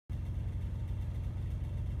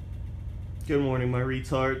Good morning, my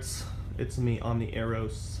retards. It's me,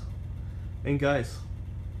 Omni-Eros. And guys,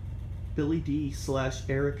 Billy D /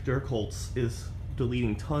 Eric Dirkholz is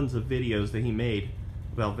deleting tons of videos that he made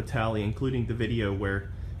about Vitaly, including the video where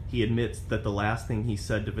he admits that the last thing he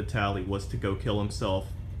said to Vitaly was to go kill himself.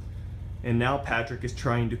 And now Patrick is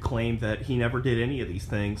trying to claim that he never did any of these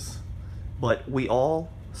things. But we all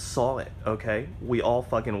saw it, okay? We all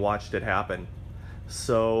fucking watched it happen.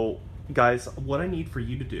 So, guys, what I need for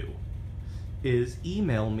you to do is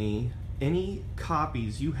email me any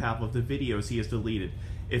copies you have of the videos he has deleted.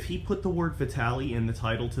 If he put the word Vitaly in the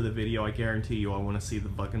title to the video, I guarantee you I want to see the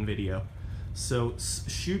fucking video. So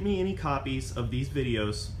shoot me any copies of these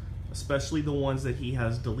videos, especially the ones that he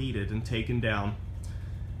has deleted and taken down.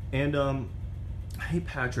 And hey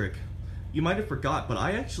Patrick, you might have forgot, but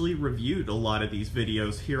I actually reviewed a lot of these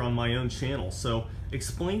videos here on my own channel. So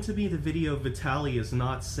explain to me the video Vitaly is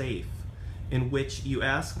not safe, in which you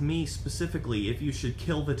ask me specifically if you should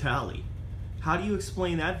kill Vitaly. How do you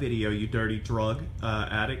explain that video, you dirty drug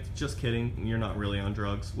addict? Just kidding, you're not really on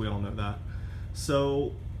drugs, we all know that.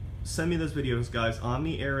 So send me those videos, guys.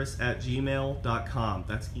 omnieros@gmail.com.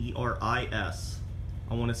 That's E-R-I-S.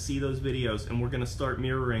 I want to see those videos, and we're going to start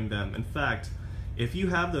mirroring them. In fact, if you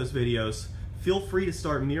have those videos, feel free to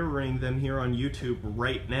start mirroring them here on YouTube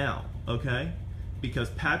right now, okay? Because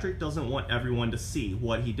Patrick doesn't want everyone to see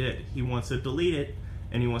what he did. He wants to delete it,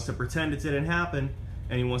 and he wants to pretend it didn't happen,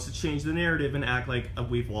 and he wants to change the narrative and act like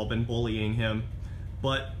we've all been bullying him.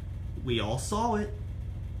 But we all saw it.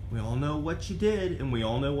 We all know what you did, and we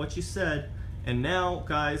all know what you said. And now,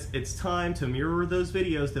 guys, it's time to mirror those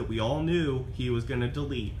videos that we all knew he was gonna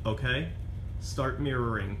delete, okay? Start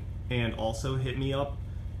mirroring. And also hit me up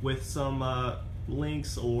with some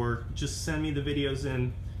links, or just send me the videos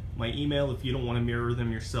in my email if you don't want to mirror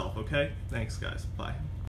them yourself, okay? Thanks, guys. Bye.